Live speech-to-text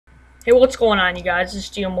Hey, what's going on, you guys? It's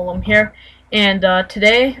GM Willem here, and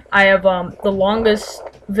today I have the longest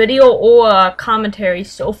video or commentary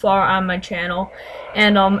so far on my channel.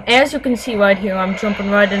 And as you can see right here, I'm jumping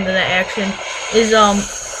right into the action. Is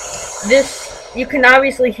this? You can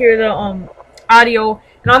obviously hear the audio,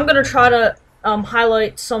 and I'm gonna try to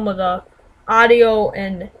highlight some of the audio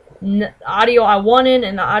and audio I want in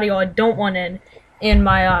and the audio I don't want in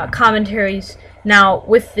my commentaries. Now,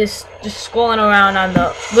 with this, just scrolling around on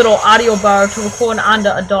the little audio bar to record onto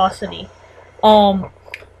Audacity.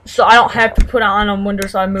 So I don't have to put it on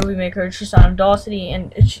Windows Live Movie Maker. It's just on Audacity,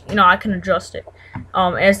 and it's, I can adjust it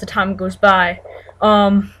as the time goes by.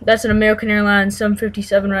 That's an American Airlines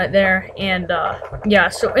 757 right there, and yeah.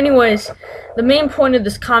 So, anyways, the main point of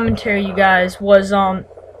this commentary, you guys, was I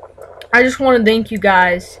just want to thank you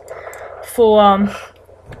guys for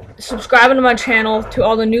subscribing to my channel. To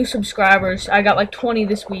all the new subscribers, I got like 20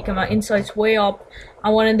 this week, and my insight's way up.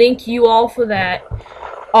 I want to thank you all for that.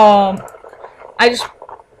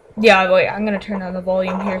 Yeah, wait, I'm gonna turn on the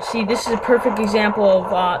volume here. See, this is a perfect example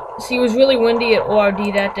of see, it was really windy at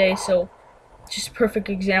ORD that day, so just a perfect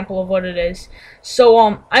example of what it is.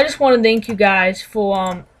 So I just want to thank you guys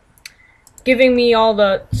for giving me all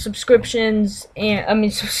the subscriptions, and I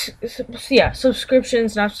mean yeah,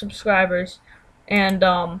 subscriptions, not subscribers. And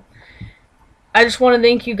I just want to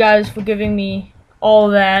thank you guys for giving me all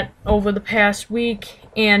that over the past week,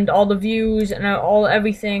 and all the views and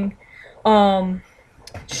everything.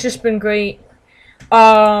 It's just been great.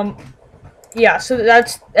 Yeah, so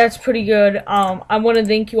that's pretty good. I want to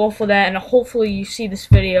thank you all for that, and hopefully you see this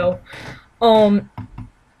video.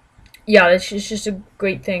 Yeah, it's just a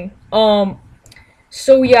great thing.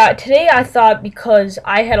 So yeah, today I thought, because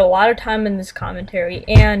I had a lot of time in this commentary,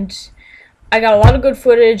 and I got a lot of good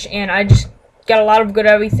footage, and I just got a lot of good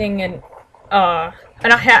everything, and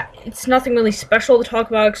it's nothing really special to talk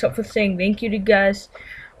about except for saying thank you to you guys.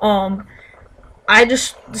 I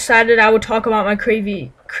just decided I would talk about my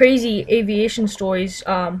crazy aviation stories,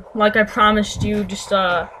 like I promised you, just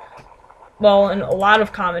well, in a lot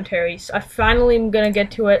of commentaries. I finally am gonna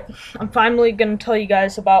get to it. I'm finally gonna tell you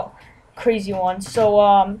guys about crazy ones.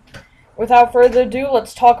 So without further ado,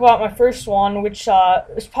 let's talk about my first one, which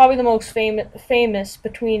is probably the most famous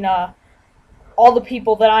between all the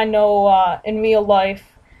people that I know in real life,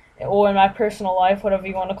 or in my personal life, whatever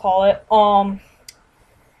you want to call it.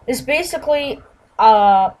 It's basically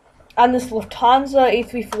on this Lufthansa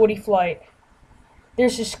A340 flight.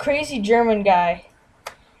 There's this crazy German guy,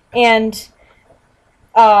 and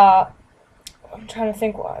I'm trying to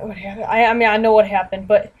think what happened. I mean, I know what happened,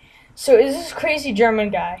 but so is this crazy German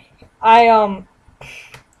guy.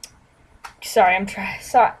 Sorry,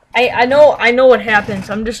 I know what happens.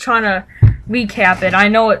 I'm just trying to recap it. I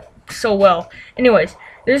know it so well. Anyways,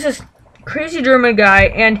 there's this crazy German guy,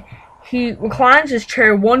 and he reclines his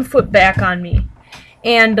chair 1 foot back on me.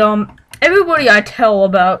 And everybody I tell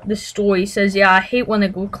about this story says, yeah, I hate when they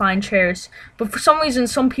recline chairs. But for some reason,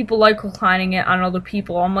 some people like reclining it on other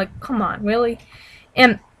people. I'm like, come on, really?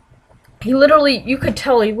 And he literally, you could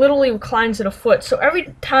tell, he literally reclines it a foot. So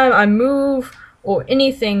every time I move or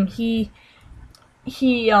anything, he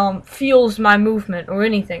feels my movement or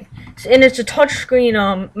anything. And it's a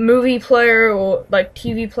touchscreen movie player or like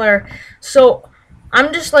TV player. So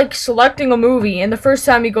I'm just like selecting a movie, and the first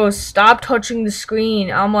time he goes, stop touching the screen,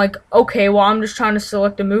 I'm like, okay, well, I'm just trying to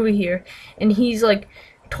select a movie here. And he's like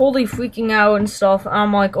totally freaking out and stuff.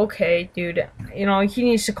 I'm like, okay, dude, he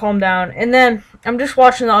needs to calm down. And then I'm just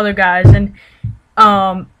watching the other guys, and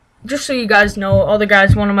just so you guys know, Other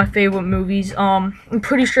Guys, one of my favorite movies. I'm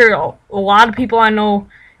pretty sure a lot of people I know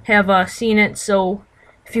have seen it, so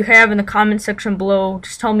if you have, in the comment section below,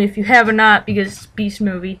 just tell me if you have or not, because it's a beast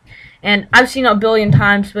movie. And I've seen it a billion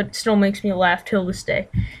times, but it still makes me laugh till this day.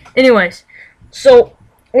 Anyways, so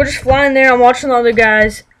we're just flying there, I'm watching the other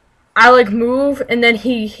guys, I like move, and then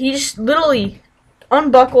he just literally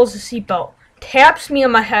unbuckles the seatbelt, taps me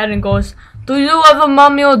on my head, and goes, do you have a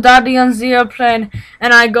mommy or daddy on the airplane?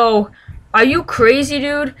 And I go, are you crazy,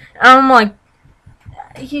 dude? And I'm like,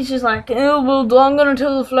 he's just like, oh, well, I'm gonna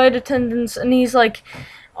tell the flight attendants. And he's like,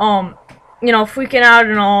 freaking out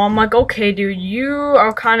and all. I'm like, okay, dude, you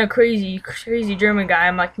are kind of crazy German guy.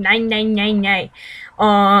 I'm like, nine. That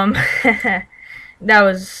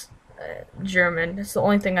was German. That's the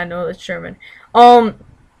only thing I know that's German.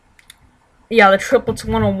 Yeah, the triplets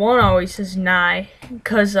 101 always says nine,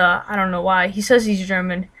 because I don't know why. He says he's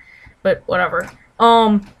German, but whatever.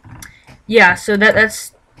 Yeah, so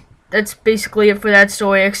that's basically it for that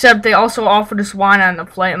story, except they also offered us wine on the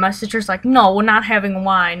flight, and my sister's like, no, we're not having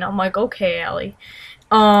wine. I'm like, okay, Allie.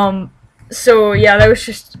 So yeah, that was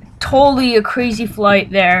just totally a crazy flight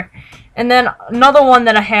there. And then another one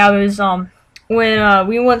that I have is when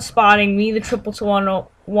we went spotting, me, the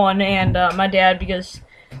 221 and my dad, because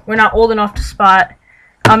we're not old enough to spot.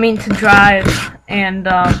 I mean to drive, and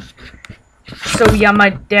so yeah,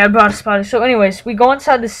 my dad brought a spotter. So anyways, we go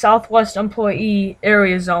inside the Southwest Employee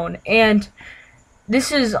Area Zone, and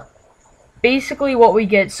this is basically what we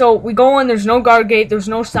get. So we go in, there's no guard gate, there's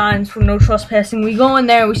no signs for no trespassing. We go in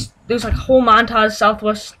there, there's like a whole montage,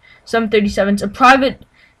 Southwest 737s, a private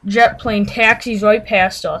jet plane taxis right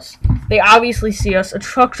past us. They obviously see us. A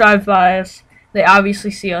truck drives by us. They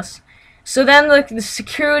obviously see us. So then, like, the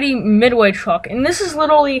security midway truck, and this is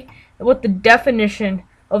literally what the definition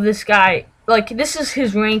of this guy, like, this is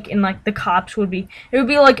his rank in, like, the cops would be. It would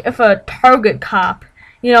be like if a Target cop,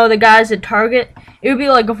 you know, the guys at Target, it would be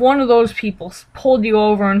like if one of those people pulled you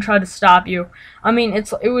over and tried to stop you. I mean,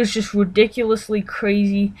 it was just ridiculously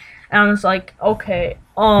crazy, and I was like, okay,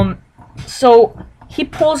 so he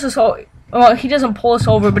pulls us over. Well, he doesn't pull us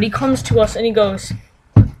over, but he comes to us and he goes,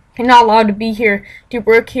 "You're not allowed to be here. Do you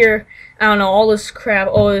work here?" I don't know, all this crap.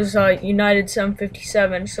 Oh, it's United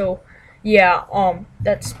 757. So, yeah,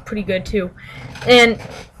 that's pretty good too. And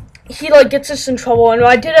he like gets us in trouble. And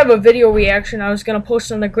I did have a video reaction I was gonna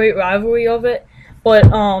post on the Great Rivalry of it, but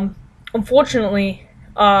unfortunately,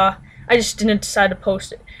 I just didn't decide to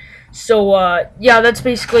post it. So, yeah, that's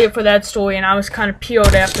basically it for that story. And I was kind of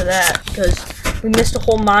PO'd after that because we missed a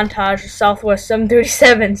whole montage of Southwest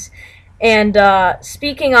 737s. And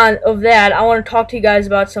speaking of that, I want to talk to you guys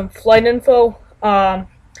about some flight info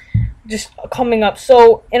just coming up.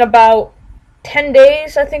 So in about 10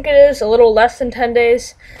 days, I think it is, a little less than 10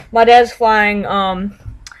 days, my dad's flying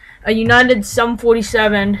a United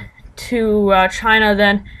 747 to China,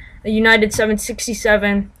 then a United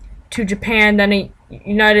 767 to Japan, then a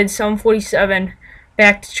United 747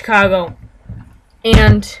 back to Chicago.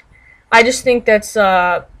 And I just think that's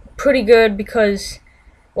pretty good because,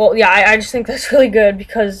 well, yeah, I just think that's really good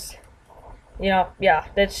because, you know, yeah,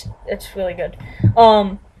 that's really good.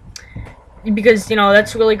 Because, you know,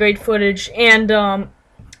 that's really great footage. And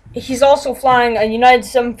he's also flying a United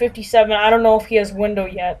 757. I don't know if he has window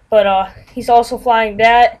yet, but he's also flying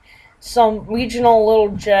that, some regional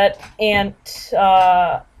little jet, and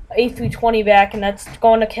A320 back, and that's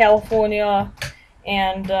going to California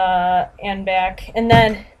and back. And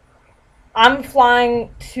then I'm flying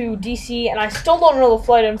to DC, and I still don't know the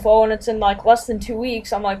flight info, and it's in like less than 2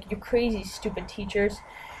 weeks. I'm like, you crazy stupid teachers.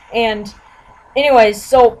 And anyways,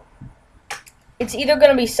 so it's either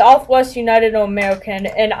going to be Southwest, United, or American.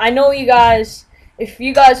 And I know you guys, if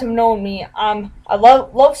you guys have known me, I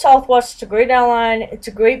love Southwest. It's a great airline. It's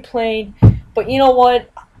a great plane. But you know what?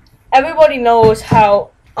 Everybody knows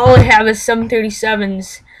how all I have is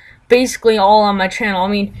 737s basically all on my channel. I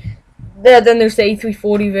mean, then there's the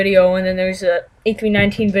A340 video, and then there's a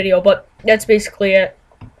A319 video, but that's basically it.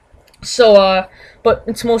 So, but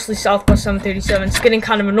it's mostly Southwest 737. It's getting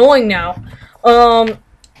kind of annoying now.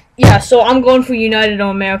 Yeah, so I'm going for United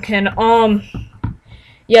or American.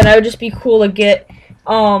 Yeah, that would just be cool to get.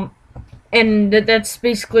 And that's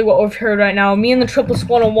basically what we've heard right now. Me and the Triplets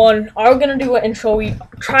 101 are gonna do an intro. We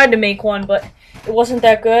tried to make one, but it wasn't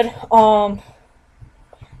that good.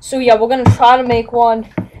 So yeah, we're gonna try to make one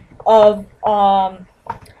of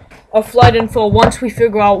flight info once we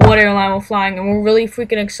figure out what airline we're flying, and we're really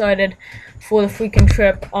freaking excited for the freaking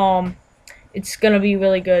trip. It's gonna be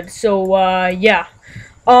really good. So yeah.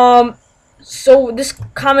 So this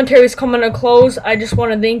commentary is coming to a close. I just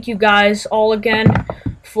want to thank you guys all again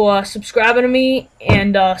for subscribing to me,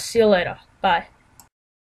 and see you later. Bye.